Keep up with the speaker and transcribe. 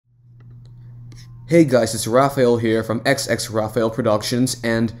Hey guys, it's Raphael here from XX Raphael Productions,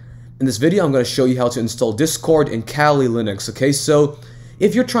 and in this video I'm going to show you how to install Discord in Kali Linux. Okay, so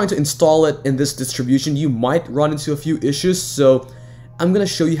if you're trying to install it in this distribution, you might run into a few issues, so I'm going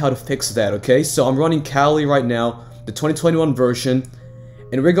to show you how to fix that. Okay, so I'm running Kali right now, the 2021 version,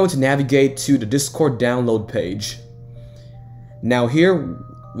 and we're going to navigate to the Discord download page. Now here,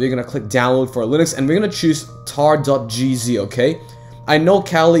 we're going to click download for Linux, and we're going to choose tar.gz, okay? I know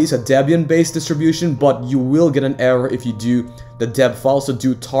Kali is a Debian-based distribution, but you will get an error if you do the deb file, so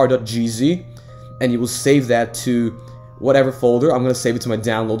do tar.gz, and you will save that to whatever folder. I'm going to save it to my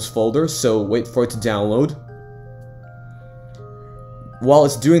downloads folder, so wait for it to download. While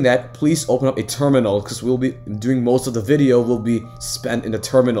it's doing that, please open up a terminal, because we'll be doing most of the video will be spent in the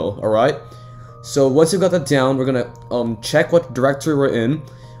terminal, alright? So once you've got that down, we're going to check what directory we're in.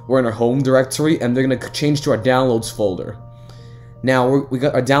 We're in our home directory, and they're going to change to our downloads folder. Now, we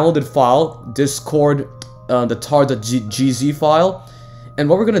got our downloaded file, Discord, the tar.gz file, and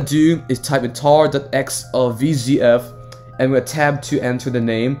what we're going to do is type in tar.xvzf, and we're going to tab to enter the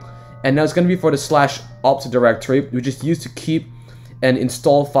name, and now it's going to be for the /opt directory, which is used to keep and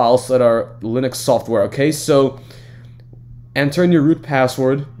install files that are Linux software, okay? So, enter in your root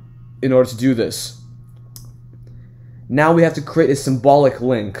password in order to do this. Now we have to create a symbolic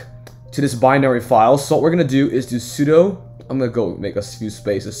link to this binary file, so what we're going to do is do sudo, I'm going to go make a few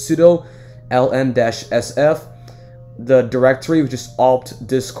spaces, sudo ln-sf, the directory, which is opt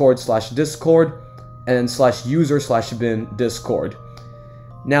discord/discord, and then /user/bin discord.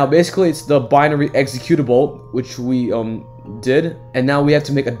 Now basically it's the binary executable, which we did, and now we have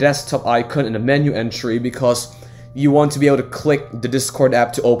to make a desktop icon in a menu entry because you want to be able to click the Discord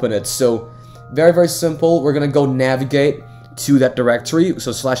app to open it. So very, very simple. We're going to go navigate to that directory,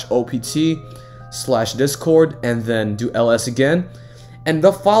 so /opt/discord, and then do ls again, and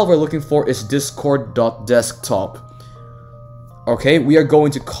the file we're looking for is discord.desktop. Okay, we are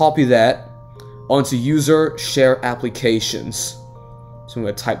going to copy that onto user share applications, so I'm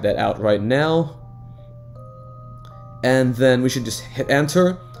going to type that out right now, and then we should just hit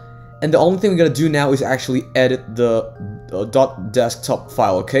enter, and the only thing we're going to do now is actually edit the .desktop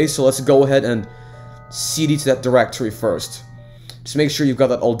file. Okay, so let's go ahead and cd to that directory first. Just make sure you've got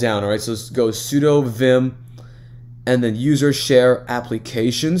that all down, alright? So let's go sudo vim, and then user share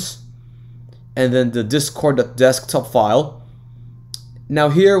applications, and then the discord.desktop file. Now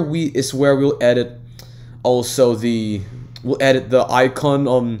here is where we'll edit also we'll edit the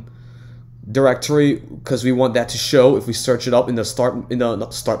icon directory, because we want that to show if we search it up in the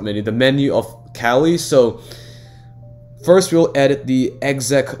the menu of Kali. So first we'll edit the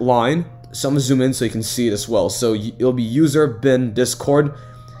exec line. So I'm going to zoom in so you can see it as well. So it'll be user bin discord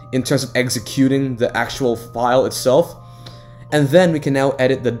in terms of executing the actual file itself. And then we can now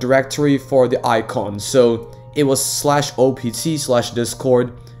edit the directory for the icon. So it was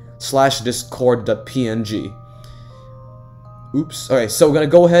 /opt/discord/discord.png. Oops. Alright, so we're going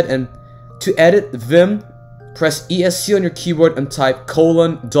to go ahead and to edit vim, press ESC on your keyboard and type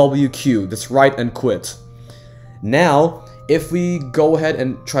 :WQ. That's right and quit. Now, if we go ahead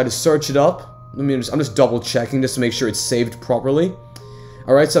and try to search it up, I'm just double checking just to make sure it's saved properly.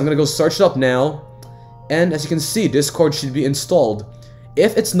 Alright, so I'm going to go search it up now, and as you can see, Discord should be installed.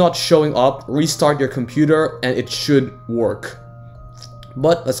 If it's not showing up, restart your computer and it should work.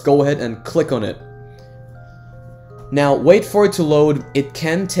 But let's go ahead and click on it. Now, wait for it to load. It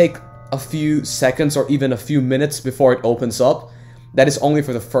can take a few seconds or even a few minutes before it opens up. That is only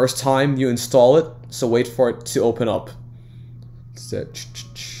for the first time you install it, so wait for it to open up.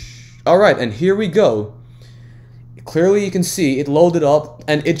 Alright, and here we go. Clearly you can see it loaded up,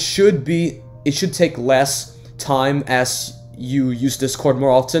 and it should take less time as you use Discord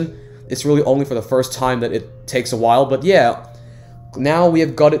more often. It's really only for the first time that it takes a while, but yeah, now we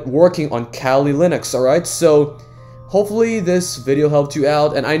have got it working on Kali Linux. Alright, so hopefully this video helped you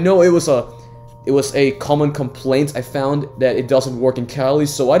out, and I know it was a common complaint I found that it doesn't work in Kali,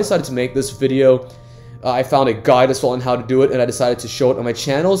 so I decided to make this video. I found a guide as well on how to do it, and I decided to show it on my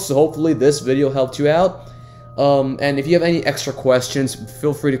channel, so hopefully this video helped you out. And if you have any extra questions,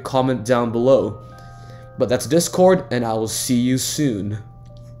 feel free to comment down below. But that's Discord, and I will see you soon.